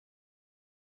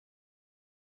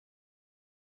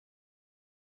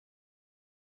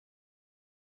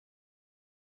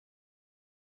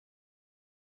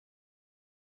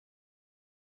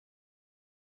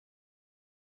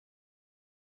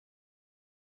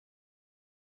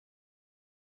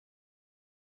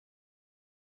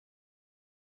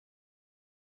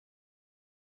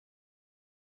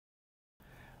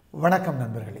வணக்கம்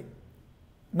நண்பர்களே,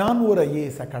 நான் ஒரு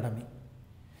ஐஏஎஸ் அகாடமி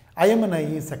ஐஎம்என்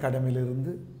ஐஏஎஸ்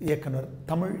அகாடமியிலிருந்து இயக்குனர்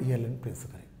தமிழ் இயலன்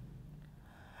பேசுகிறேன்.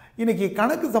 இன்றைக்கி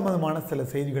கணக்கு சம்பந்தமான சில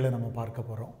செய்திகளை நம்ம பார்க்க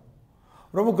போகிறோம்.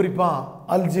 ரொம்ப குறிப்பாக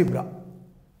அல்ஜிப்ரா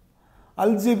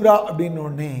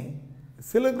அப்படின்னோடனே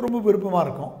சிலருக்கு ரொம்ப விருப்பமாக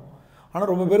இருக்கும்.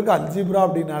 ஆனால் ரொம்ப பேருக்கு அல்ஜிப்ரா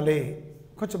அப்படின்னாலே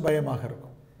கொஞ்சம் பயமாக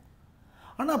இருக்கும்.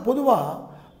 ஆனால் பொதுவாக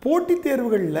போட்டித்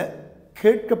தேர்வுகளில்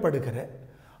கேட்கப்படுகிற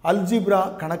அல்ஜிப்ரா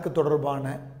கணக்கு தொடர்பான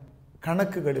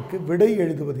கணக்குகளுக்கு விடை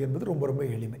எழுதுவது என்பது ரொம்ப ரொம்ப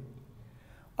எளிமை.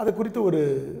 அது குறித்து ஒரு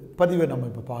பதிவை நம்ம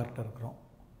இப்போ பார்த்துட்டு இருக்கிறோம்.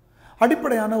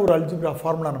 அடிப்படையான ஒரு அல்ஜிப்ரா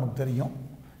ஃபார்முலா நமக்கு தெரியும்.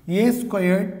 a² -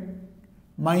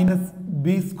 b²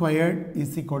 =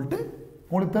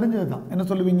 உங்களுக்கு தெரிஞ்சது தான். என்ன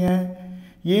சொல்லுவீங்க?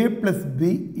 a + b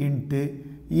 ×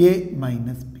 a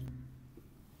 - b.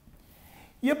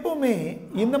 எப்போவுமே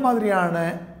இந்த மாதிரியான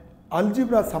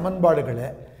அல்ஜிப்ரா சமன்பாடுகளை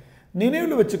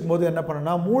நினைவில் வச்சுக்கும் போது என்ன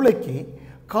பண்ணணும்னா, மூளைக்கு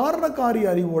காரணக்காரி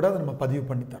அறிவோடு அதை நம்ம பதிவு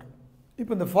பண்ணித்தரோம்.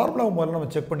 இப்போ இந்த ஃபார்முலாவை முதல்ல நம்ம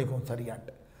செக் பண்ணிக்குவோம்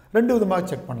சரியான்ட்டு. ரெண்டு விதமாக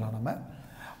செக் பண்ணலாம். நம்ம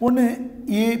ஒன்று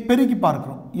ஏ பெருக்கி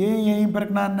பார்க்குறோம். ஏயும்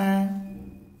பெருக்கினா என்ன?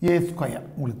 a²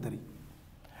 உங்களுக்கு தெரியும்.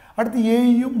 அடுத்து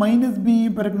ஏயும் -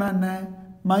 பியும் பெருக்கினா என்ன?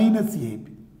 -ab,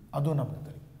 அதுவும் நமக்கு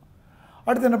தெரியும்.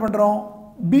 அடுத்து என்ன பண்ணுறோம்?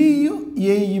 பியும்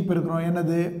ஏயும் பெருக்கிறோம்.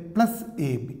 என்னது?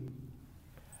 +ab.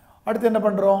 அடுத்து என்ன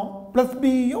பண்ணுறோம்?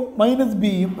 +bயும்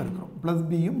 -bயும் பெருக்கிறோம்.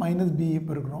 +bயும் -bயும்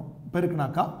பெருக்கிறோம்.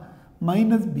 பெருக்கினாக்கா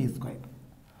 -b².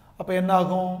 அப்போ என்ன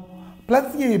ஆகும்?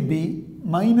 +ab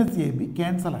 -ab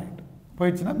கேன்சல் ஆகிடும்.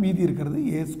 போயிடுச்சுன்னா மீதி இருக்கிறது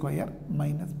a²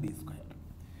 - b².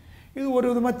 இது ஒரு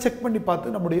விதமாக செக் பண்ணி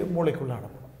பார்த்து நம்முடைய மூளைக்குள்ள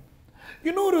அனுப்பணும்.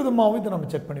 இன்னொரு விதமாகவும் இதை நம்ம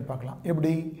செக் பண்ணி பார்க்கலாம்.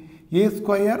 எப்படி? a² - b² =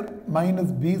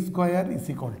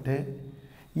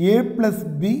 a +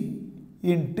 b ×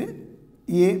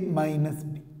 a -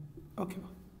 b. ஓகேவா?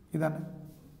 இதானே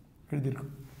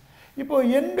எழுதியிருக்கோம். இப்போது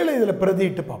எண்களை இதில்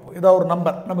பிரதிட்டு பார்ப்போம். ஏதாவது ஒரு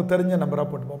நம்பர் நமக்கு தெரிஞ்ச நம்பராக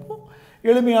போட்டு பார்ப்போம்.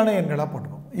 எளிமையான எண்களாக போட்டு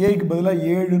பார்ப்போம். ஏக்கு பதிலாக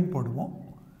 7ன்னு போடுவோம்,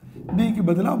 பிக்கு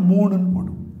பதிலாக 3ன்னு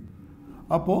போடுவோம்.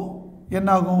 அப்போது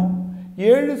என்னாகும்?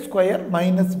 7² -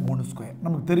 -3².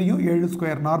 நமக்கு தெரியும்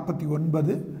 7²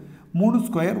 49,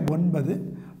 3² 9,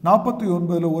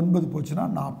 49ல் 9 போச்சுன்னா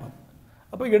 40.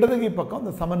 அப்போ இடதுகை பக்கம்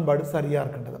இந்த சமன்பாடு சரியாக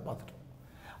இருக்குன்றதை பார்த்துட்டோம்.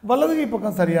 வலதுகை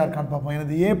பக்கம் சரியாக இருக்கான்னு பார்ப்போம்.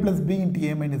 எனது a + b ×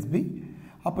 a - b.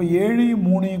 அப்போ 7யும்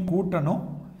 3யும் கூட்டணும்,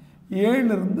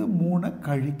 7லிருந்து 3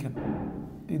 கழிக்கணும்.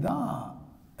 இதுதான்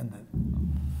இந்த.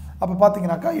 அப்போ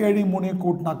பார்த்தீங்கன்னாக்கா 7யும் 3யும்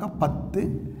கூட்டினாக்கா 10,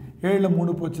 7ல்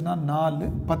 3 போச்சுன்னா 4,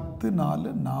 10 4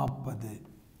 40.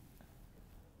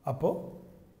 அப்போது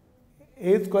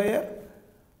a² -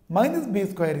 b²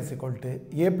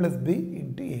 = a + b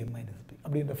 × a - b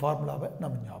அப்படின்ற ஃபார்முலாவை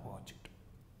நம்ம ஞாபகம் வச்சுக்கிட்டோம்.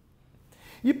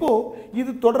 இப்போது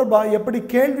இது தொடர்பாக எப்படி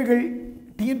கேள்விகள்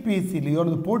டிஎன்பிஎஸ்சிலேயோ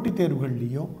அல்லது போட்டித்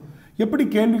தேர்வுகள்லேயோ எப்படி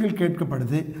கேள்விகள்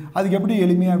கேட்கப்படுது, அதுக்கு எப்படி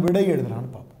எளிமையாக விடை எழுதலான்னு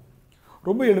பார்ப்போம்.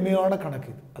 ரொம்ப எளிமையான கணக்கு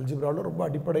இது. அல்ஜிப்ராவில் ரொம்ப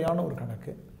அடிப்படையான ஒரு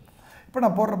கணக்கு. இப்போ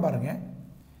நான் போடுறேன் பாருங்கள்.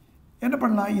 என்ன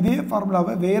பண்ணலாம்? இதே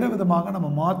ஃபார்முலாவை வேறு விதமாக நம்ம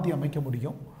மாற்றி அமைக்க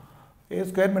முடியும். a²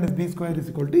 - b² = a +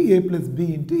 b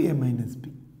 × a - b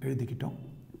எழுதிக்கிட்டோம்.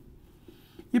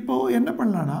 இப்போது என்ன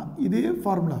பண்ணலான்னா, இதே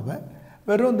ஃபார்முலாவை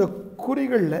வெறும் இந்த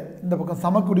குறிகளில் இந்த பக்கம்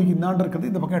சமக்குறிக்கு இன்னாண்டு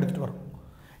இருக்கிறது இந்த பக்கம் எடுத்துகிட்டு வரும்.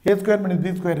 a² - b²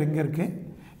 எங்கே இருக்குது?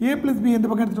 a + b இந்த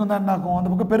பக்கம் எடுத்துகிட்டு வந்தால் என்ன ஆகும்? அந்த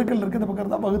பக்கம் பெருக்கல் இருக்குது, இந்த பக்கம்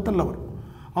இருந்தால் வகுத்தலில் வரும்.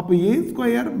 அப்போ a² - b² / a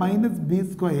 + b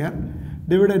 = a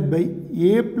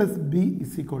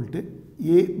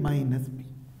 - b.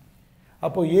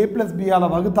 அப்போது a + b ஆல்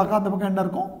வகுத்தாக்கா அந்த பக்கம் என்ன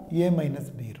இருக்கும்? a -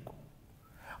 b இருக்கும்.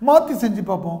 மாற்றி செஞ்சு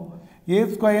பார்ப்போம். a²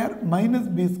 -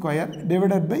 b² /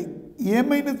 a -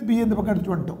 b இந்த பக்கம்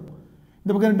எடுத்துகிட்டு வந்துட்டோம்.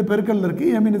 இந்த பக்கம் 2 பெருக்கல்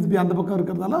இருக்குது, a - b அந்த பக்கம்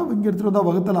இருக்கிறதால இங்கே எடுத்துகிட்டு வந்தால்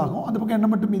வகுத்தல் ஆகும். அந்த பக்கம் என்ன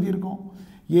மட்டும் மீதி இருக்கும்?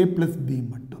 a + b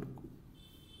மட்டும் இருக்கும்.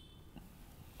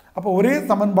 அப்போ ஒரே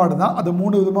சமன்பாடு தான், அதை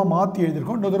 3 விதமாக மாற்றி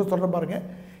எழுதியிருக்கோம். இன்னொரு தடவை சொல்கிறேன் பாருங்கள்.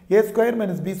 a² - b² = a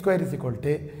 + b × a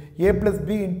 - b.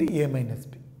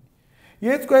 a²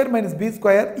 - b²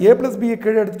 a + b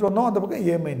கீழே எடுத்துகிட்டு வந்தோம், அந்த பக்கம் a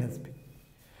 - b.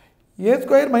 a² -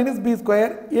 b²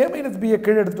 a - b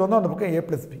கீழே எடுத்துகிட்டு வந்தோம், அந்த பக்கம் a +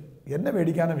 b. என்ன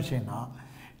வேடிக்கையான விஷயம்னா,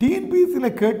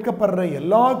 டிஎன்பிஎஸ்சியில் கேட்கப்படுற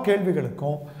எல்லா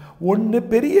கேள்விகளுக்கும் ஒன்று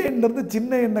பெரிய எண்ணிலிருந்து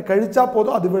சின்ன எண்ணை கழிச்சா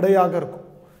போதும், அது விடையாக இருக்கும்.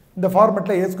 இந்த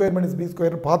ஃபார்மெட்டில் a² - b²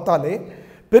 பார்த்தாலே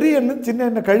பெரிய எண்ணு சின்ன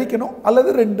எண்ணை கழிக்கணும் அல்லது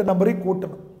 2 நம்பரையும்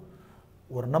கூட்டணும்.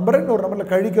 ஒரு நம்பரை இன்னொரு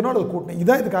நம்பரில் கழிக்கணும் அல்லது கூட்டணும்.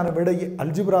 இதுதான் இதுக்கான விடையே.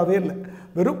 அல்ஜிப்ராவே இல்லை,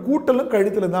 வெறும் கூட்டலும்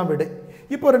கழித்தலும் தான் விடை.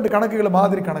 இப்போ 2 கணக்குகளை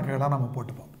மாதிரி கணக்குகளாக நம்ம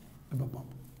போட்டு பார்ப்போம். இப்போ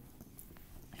பார்ப்போம்.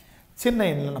 சின்ன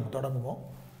எண்ணில் நம்ம தொடங்குவோம்.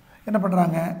 என்ன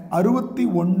பண்ணுறாங்க?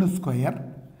 61² -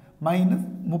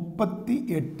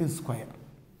 38²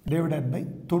 /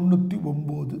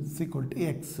 99 =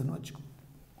 xன்னு வச்சுக்கோங்க.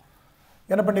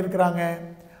 என்ன பண்ணியிருக்கிறாங்க?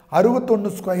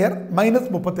 61²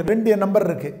 - 32 நம்பர்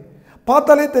இருக்குது.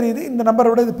 பார்த்தாலே தெரியுது இந்த நம்பரை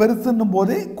விட இது பெருசுன்னும்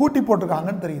போதே கூட்டி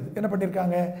போட்டிருக்காங்கன்னு தெரியுது. என்ன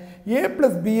பண்ணியிருக்காங்க, a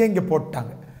 + b இங்கே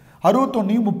போட்டாங்க,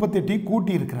 61 38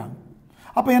 கூட்டி இருக்கிறாங்க.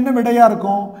 அப்போ என்ன விடையாக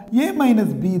இருக்கும், a -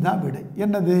 b தான் விடை.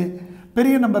 என்னது,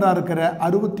 பெரிய நம்பராக இருக்கிற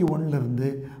 61லேருந்து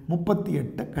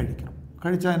 38 கழிக்கிறோம்.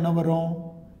 கழிச்சா என்ன வரும்,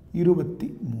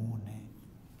 23.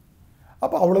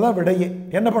 அப்போ அவ்வளோதான் விடையே.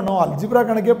 என்ன பண்ணோம், அல்ஜிப்ரா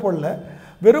கணக்கே போடல,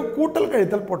 வெறும் கூட்டல்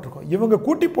கழித்தல் போட்டிருக்கோம். இவங்க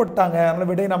கூட்டி போட்டாங்க, அதனால்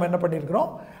விடையை நம்ம என்ன பண்ணியிருக்கிறோம்,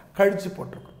 கழித்து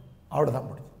போட்டிருக்கோம். அவ்வளோதான்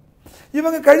முடியும்.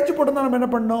 இவங்க கழித்து போட்டோம்னா நம்ம என்ன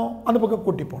பண்ணோம், அந்த பக்கம்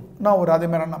கூட்டி போடணும். நான் ஒரு அதே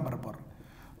மாதிரி நம்பரை போடுறேன்,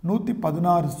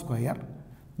 116²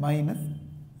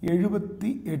 -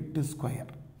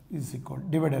 78²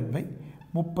 டிவைடட் பை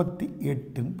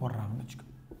 38ன்னு போடுறாங்கன்னு வச்சுக்கோ.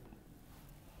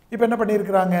 இப்போ என்ன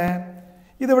பண்ணியிருக்கிறாங்க,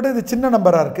 இதை விட இது சின்ன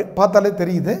நம்பராக இருக்குது, பார்த்தாலே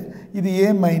தெரியுது. இது a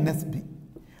 - b,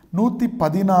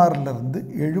 116லேருந்து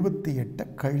 78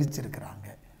 கழிச்சிருக்கிறாங்க.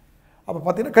 அப்போ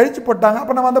பார்த்தீங்கன்னா கழிச்சு போட்டாங்க.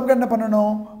 அப்போ நம்ம அந்த பக்கம் என்ன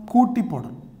பண்ணணும், கூட்டி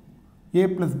போடணும். a +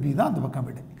 b தான் அந்த பக்கம்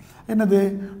விடை. என்னது,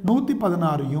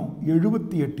 116ஐயும்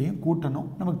 78ஐயும் கூட்டணும்.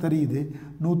 நமக்கு தெரியுது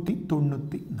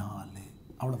 194.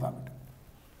 அவ்வளோதான் விடை.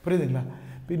 புரியுதுங்களா?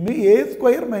 இன்னும் a²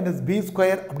 - b²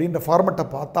 அப்படின்ற ஃபார்மெட்டை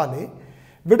பார்த்தாலே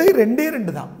விடை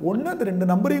 2 தான். ஒன்று அந்த 2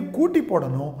 நம்பரையும் கூட்டி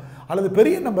போடணும், அல்லது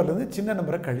பெரிய நம்பர்லேருந்து சின்ன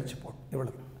நம்பரை கழித்து போடணும்.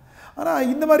 இவ்வளோ தான். ஆனால்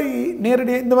இந்த மாதிரி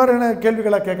நேரடியாக இந்த மாதிரியான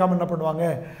கேள்விகளை கேட்காம என்ன பண்ணுவாங்க,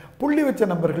 புள்ளி வச்ச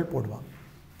நம்பர்கள் போடுவாங்க.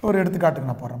 ஒரு எடுத்துக்காட்டுக்கு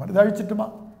நான் போடுற மாதிரி, இதை அழிச்சிட்டுமா,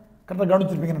 கரெக்டாக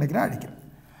கவனிச்சிருப்பீங்கன்னு நினைக்கிறேன், அழிக்கிறேன்.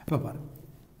 இப்போ பாரு,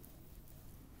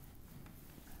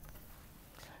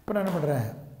 இப்போ நான் என்ன பண்ணுறேன்,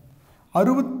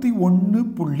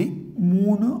 61.362²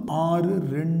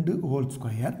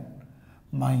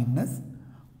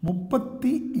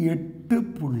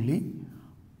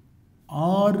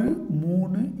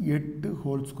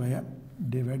 -38.638²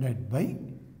 டிவைடட் பை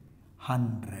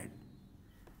 100.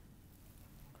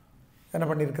 என்ன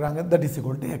பண்ணியிருக்கிறாங்க, தட் இஸ்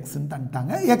ஈக்குவல் டு எக்ஸ்ன்னு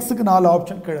தந்துட்டாங்க. எக்ஸுக்கு 4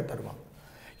 ஆப்ஷன் கீழே தருவாங்க.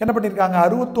 என்ன பண்ணியிருக்காங்க,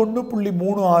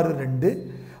 61.362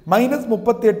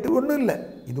 -38 ஒன்றும் இல்லை,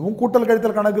 இதுவும் கூட்டல்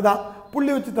கழித்தல் கணக்கு தான்,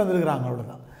 புள்ளி வச்சு தந்துருக்கிறாங்க,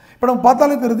 அவ்வளோதான். இப்போ நம்ம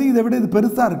பார்த்தாலே தெரியுது இதை விட இது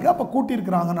பெருசாக இருக்குது, அப்போ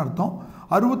கூட்டியிருக்கிறாங்கன்னு அர்த்தம்.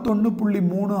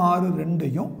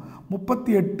 61.362ஐயும்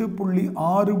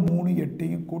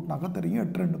 38.638ஐயும் கூட்டினாக்கா தெரியும்,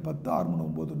 8 2 10, 6 3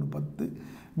 9 1 10,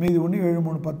 மீதி 1, 7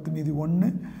 3 10, மீதி 1,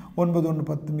 9 1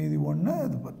 10, மீதி 1,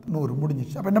 அது 10, 100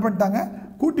 முடிஞ்சிச்சு. அப்போ என்ன பண்ணிட்டாங்க,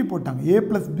 கூட்டி போட்டாங்க. a +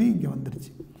 b இங்கே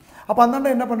வந்துருச்சு. அப்போ அந்தாண்ட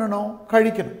என்ன பண்ணணும்,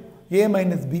 கழிக்கணும், a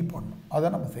 - b போடணும்.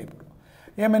 அதான் நம்ம செய்யணும்.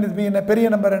 a - b என்ன, பெரிய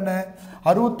நம்பர் என்ன,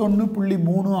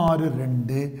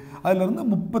 61.362, அதிலிருந்து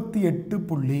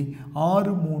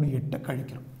 38.638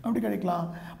 கழிக்கிறோம். அப்படி கழிக்கலாம்.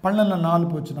 12ல் 4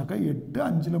 போச்சுனாக்கா 8,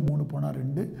 5ல் 3 போனால்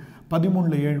 2,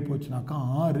 13ல் 7 போச்சுனாக்கா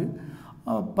 6,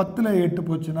 10ல் 8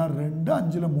 போச்சுன்னா 2,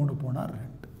 5ல் 3 போனால்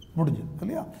 2, முடிஞ்சது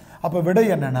இல்லையா? அப்போ விடை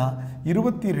என்னன்னா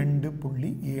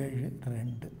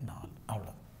 22.724.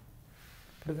 அவ்வளோ.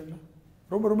 புரியுதுங்களா?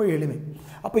 ரொம்ப ரொம்ப எளிமை.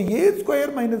 அப்போ a² -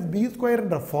 b²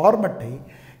 என்ற ஃபார்மெட்டை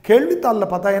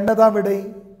கேள்வித்தாளில் பார்த்தா என்னதான் விடை,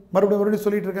 மறுபடியும்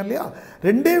சொல்லிட்டு இருக்கேன் இல்லையா,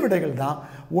 2 விடைகள் தான்.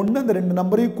 ஒன்று அந்த 2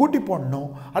 நம்பரையும் கூட்டி போடணும்,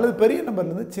 அல்லது பெரிய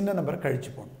நம்பர்லேருந்து சின்ன நம்பரை கழிச்சு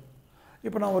போடணும்.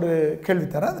 இப்போ நான் ஒரு கேள்வி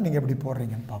தரேன், அதை நீங்கள் எப்படி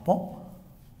போடுறீங்கன்னு பார்ப்போம்.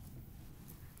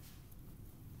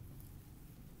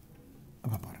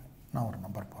 அப்போ பாருங்க, நான் ஒரு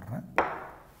நம்பர் போடுறேன்.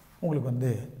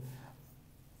 உங்களுக்கு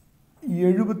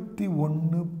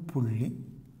 71.372²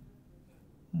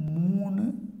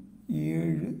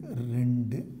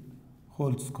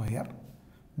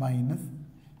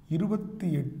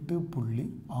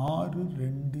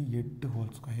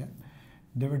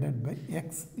 divided by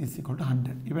X is equal to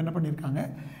 100. இப்போ என்ன பண்ணியிருக்காங்க,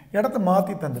 இடத்த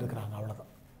மாற்றி தந்துருக்குறாங்க, அவ்வளோதான்.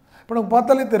 இப்போ நமக்கு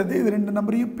பார்த்தாலே தெரியுது இது 2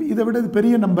 நம்பரையும் இதை விட இது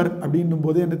பெரிய நம்பர் அப்படின்னும்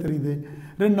போது என்ன தெரியுது,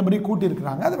 2 நம்பரையும்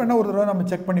கூட்டியிருக்கிறாங்க. அது வேணால் ஒரு தடவை நம்ம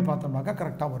செக் பண்ணி பார்த்தோம்னாக்கா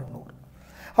கரெக்டாக வரும் 100.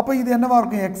 அப்போ இது என்னவாக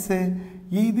இருக்கும், எக்ஸு,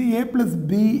 இது a +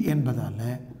 b என்பதால்,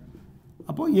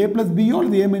 அப்போது a + b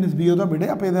அல்லது a - b தான் விடை.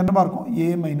 அப்போ இது என்னவாக இருக்கும், a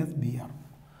 - b இருக்கும்.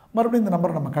 மறுபடியும் இந்த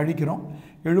நம்பரை நம்ம கழிக்கிறோம்.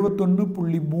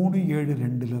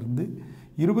 71.372லேருந்து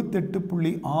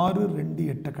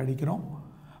 28.628 கழிக்கிறோம்.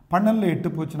 12ல் 8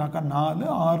 போச்சுனாக்கா 4,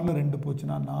 6ல் 2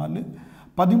 போச்சுன்னா 4,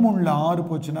 13ல் 6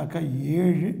 போச்சுனாக்கா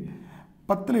 7,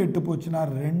 10ல் 8 போச்சுன்னா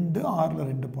 2, 6ல்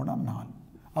 2 போனால் 4.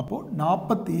 அப்போது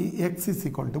 40 X is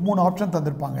equal to 3 option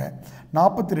தந்திருப்பாங்க,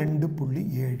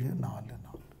 42.744.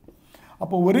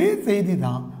 அப்போ ஒரே செய்தி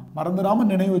தான்,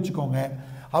 மறந்துடாமல் நினைவு வச்சுக்கோங்க.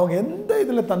 அவங்க எந்த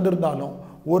இதில் தந்திருந்தாலும்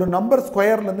ஒரு நம்பர்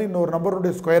ஸ்கொயர்லேருந்து இன்னொரு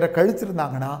நம்பருடைய ஸ்கொயரை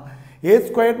கழிச்சிருந்தாங்கன்னா a² -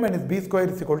 b² =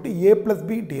 a +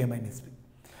 b d a - b.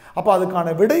 அப்போ அதுக்கான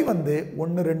விடை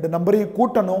 1 2 நம்பரையும்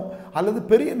கூட்டணும், அல்லது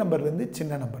பெரிய நம்பர்லேருந்து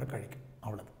சின்ன நம்பரை கழிக்கணும்.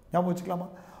 அவ்வளோதான். ஞாபகம் வச்சுக்கலாமா?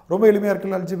 ரொம்ப எளிமையாக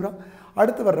இருக்குல்ல அல்ஜிப்ரா.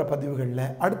 அடுத்து வர்ற பதிவுகளில்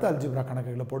அடுத்த அல்ஜிப்ரா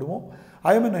கணக்குகளை போடுவோம்.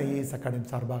 IMN IAS அகாடமி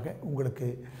சார்பாக உங்களுக்கு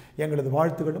எங்களது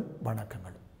வாழ்த்துகளும்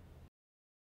வணக்கங்களும்.